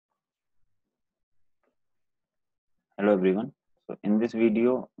Hello everyone. So in this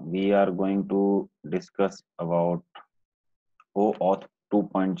video, we are going to discuss about OAuth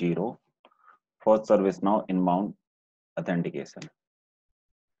 2.0 for ServiceNow inbound authentication.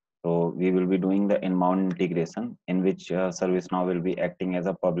 So we will be doing the inbound integration in which ServiceNow will be acting as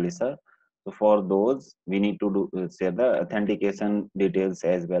a publisher. So for those, we need to share the authentication details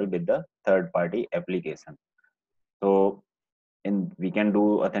as well with the third-party application. So we can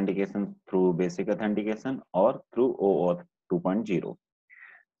do authentication through basic authentication or through OAuth 2.0.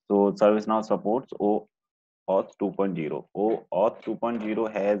 So ServiceNow supports OAuth 2.0. OAuth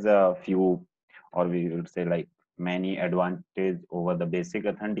 2.0 has a few, or we would say like many advantages over the basic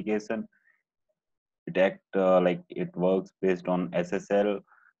authentication. It works based on SSL.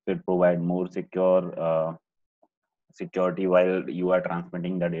 It provide more security while you are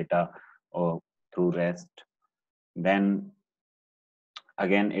transmitting the data through REST. Then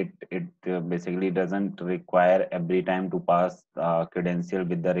again, it basically doesn't require every time to pass credential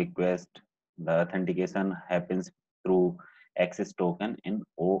with the request. The authentication happens through access token in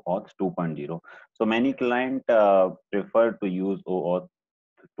OAuth 2.0. So many clients prefer to use OAuth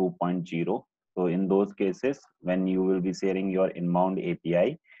 2.0. So in those cases, when you will be sharing your inbound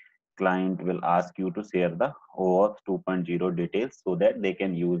API, client will ask you to share the OAuth 2.0 details so that they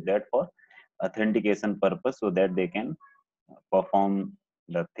can use that for authentication purpose, so that they can perform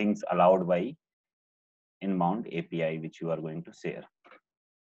the things allowed by inbound API which you are going to share.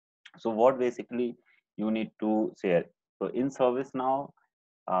 So what basically you need to share? So in ServiceNow,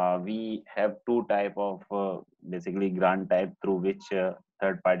 we have two type of basically grant type through which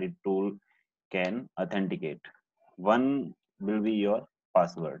third-party tool can authenticate. One will be your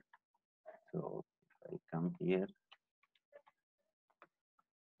password. So if I come here,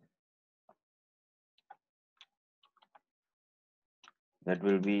 that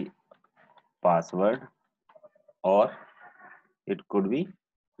will be password, or it could be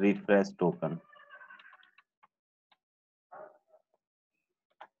refresh token.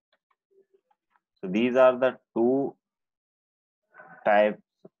 So these are the two types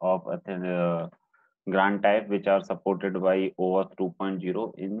of grant type which are supported by OAuth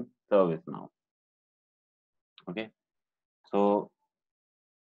 2.0 in ServiceNow. Okay, so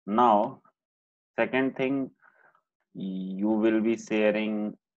now second thing, you will be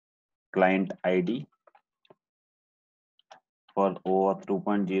sharing client ID for OAuth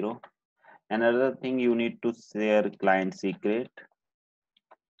 2.0. Another thing, you need to share client secret.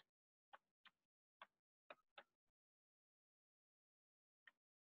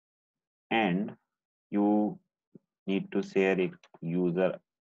 And you need to share a user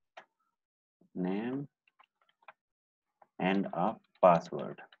name and a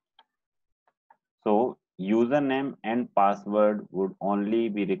password. So username and password would only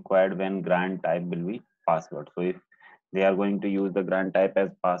be required when grant type will be password. So if they are going to use the grant type as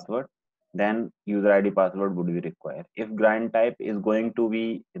password, then user ID password would be required. If grant type is going to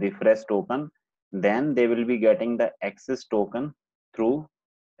be refresh token, then they will be getting the access token through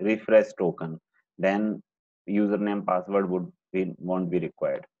refresh token. Then username password won't be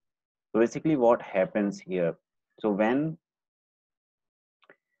required. So basically what happens here, so when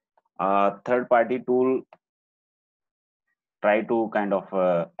a third party tool try to kind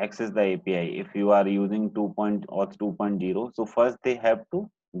of access the API, if you are using OAuth 2.0, so first they have to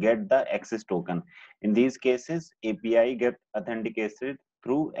get the access token. In these cases, API get authenticated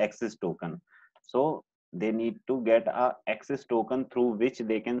through access token. So they need to get a access token through which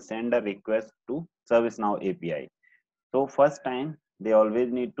they can send a request to ServiceNow API. So first time they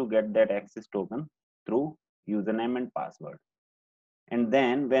always need to get that access token through username and password. And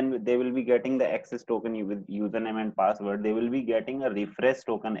then when they will be getting the access token with username and password, they will be getting a refresh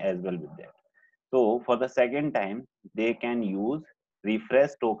token as well with that. So for the second time, they can use refresh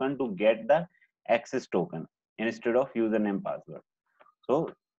token to get the access token instead of username password. So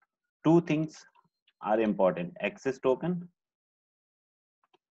two things are important: access token,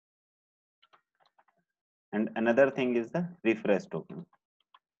 and another thing is the refresh token.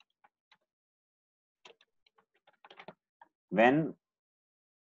 When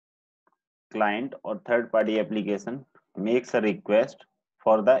client or third party application makes a request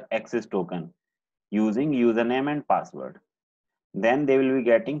for the access token using username and password, then they will be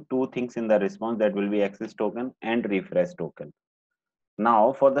getting two things in the response, that will be access token and refresh token.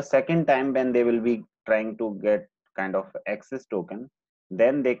 Now for the second time when they will be trying to get kind of access token,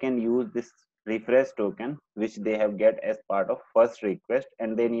 then they can use this refresh token which they have get as part of first request,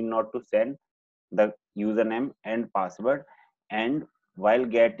 and they need not to send the username and password. And while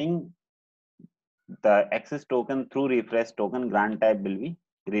getting the access token through refresh token, grant type will be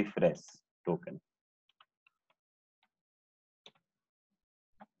refresh token.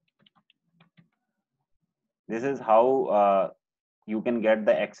 This is how you can get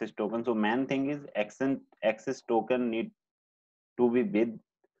the access token. So main thing is access token need to be with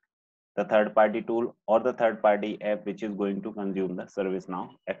the third party tool or the third party app which is going to consume the ServiceNow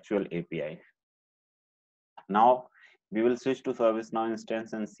actual API. Now we will switch to ServiceNow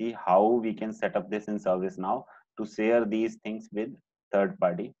instance and see how we can set up this in ServiceNow to share these things with third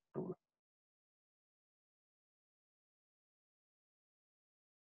party tool.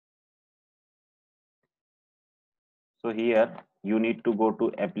 So here you need to go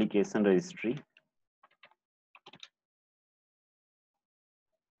to application registry,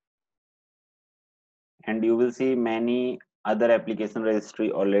 and you will see many other application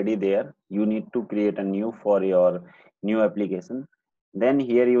registry already there. You need to create a new for your new application. Then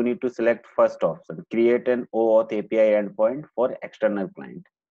here you need to select first option, create an OAuth API endpoint for external client.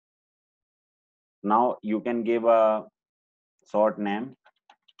 Now you can give a short name.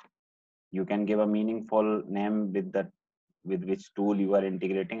 You can give a meaningful name with which tool you are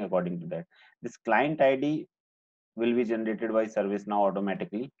integrating according to that. This client ID will be generated by ServiceNow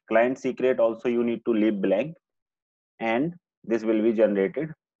automatically. Client secret also you need to leave blank, and this will be generated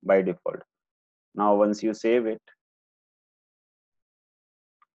by default. Now once you save it,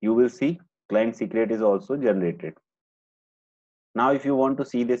 you will see client secret is also generated. Now if you want to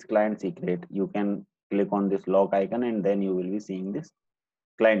see this client secret, you can click on this log icon and then you will be seeing this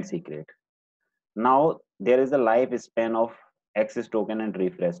client secret. Now there is a lifespan of access token and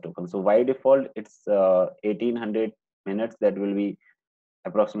refresh token. So by default it's 1800 minutes, that will be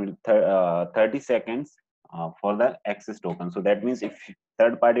approximately 30 seconds for the access token. So that means if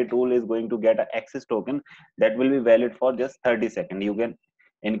third party tool is going to get an access token, that will be valid for just 30 seconds. You can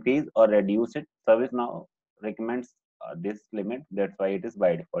increase or reduce it. ServiceNow recommends this limit, that's why it is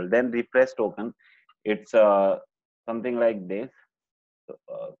by default. Then refresh token, it's something like this.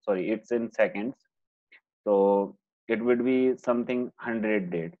 Sorry, it's in seconds, so it would be something 100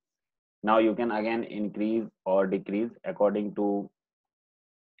 days. Now you can again increase or decrease according to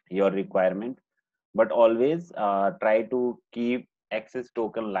your requirement, but always try to keep access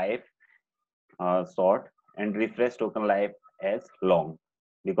token life short and refresh token life as long,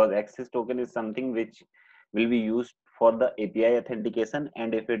 because access token is something which will be used for the API authentication,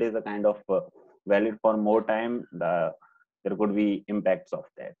 and if it is a kind of valid for more time, there could be impacts of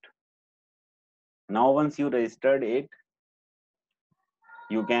that. Now once you registered it,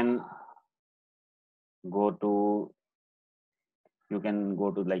 you can go to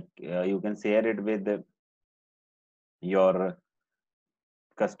like you can share it with your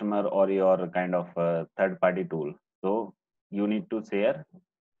customer or your kind of third party tool. So you need to share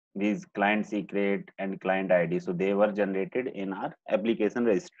these client secret and client ID, so they were generated in our application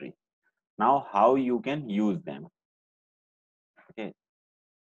registry. Now how you can use them? Okay,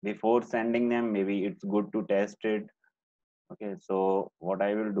 before sending them, maybe it's good to test it. Okay, so what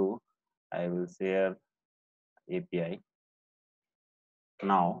I will do, I will share API.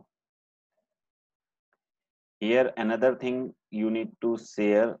 Now here another thing you need to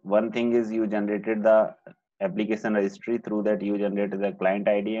share. One thing is you generated the application registry, through that you generated the client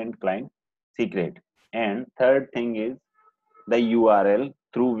ID and client secret, and third thing is the URL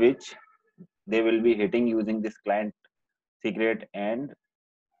through which they will be hitting using this client secret and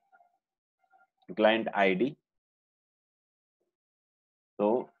client ID.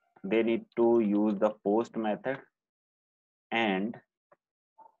 So they need to use the post method, and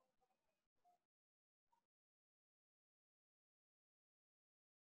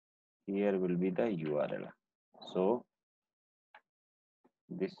here will be the URL. So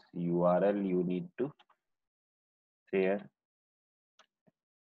this URL you need to share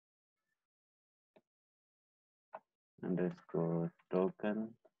underscore token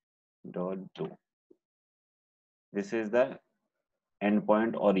dot do. This is the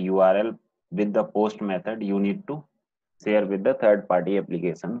endpoint or URL with the post method you need to share with the third party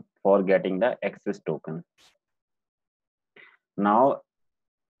application for getting the access token. Now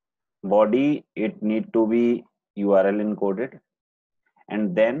body, it need to be URL encoded,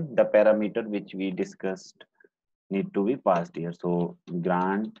 and then the parameter which we discussed need to be passed here. So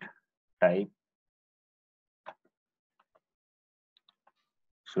grant type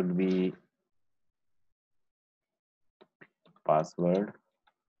should be password,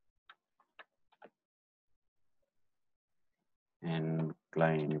 and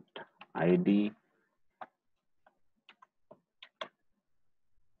client ID,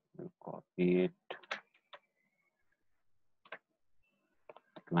 copy it,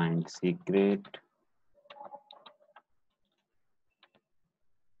 client secret,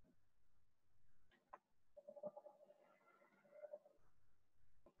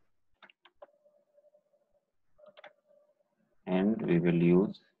 we will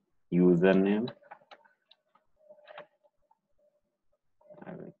use username.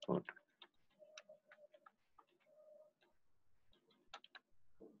 I will put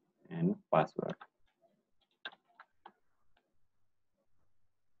and password.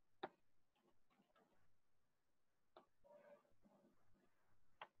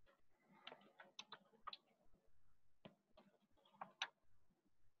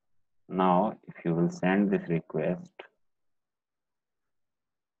 Now, if you will send this request,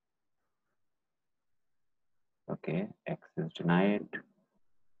 okay, access denied.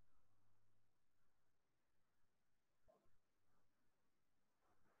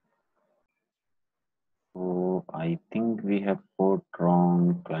 So I think we have put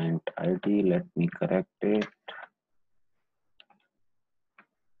wrong client ID. Let me correct it.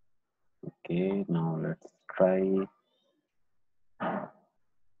 Okay, now let's try.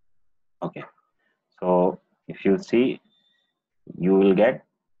 Okay, so if you see, you will get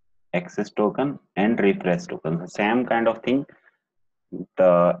access token and refresh token. The same kind of thing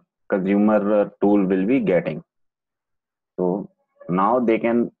the consumer tool will be getting. So now they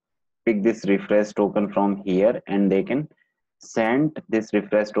can pick this refresh token from here and they can send this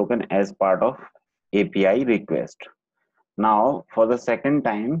refresh token as part of API request. Now for the second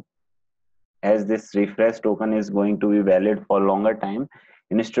time, as this refresh token is going to be valid for longer time,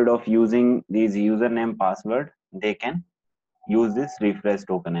 instead of using these username password, they can use this refresh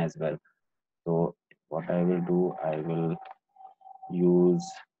token as well. So what I will do, I will use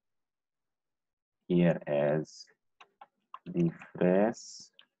here as refresh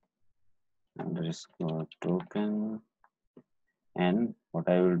underscore token, and what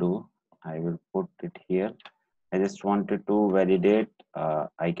I will do, I will put it here. I just wanted to validate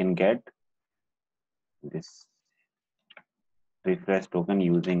I can get this refresh token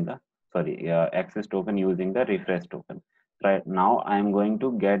using the access token using the refresh token. Right now I am going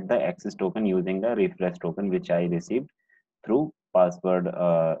to get the access token using the refresh token which I received through password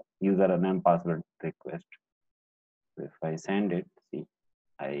username password request. So if I send it, see,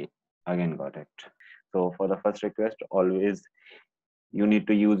 I again got it. So for the first request, always you need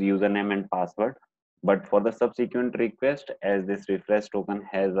to use username and password. But for the subsequent request, as this refresh token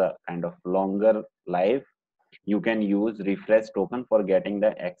has a kind of longer life, you can use refresh token for getting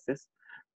the access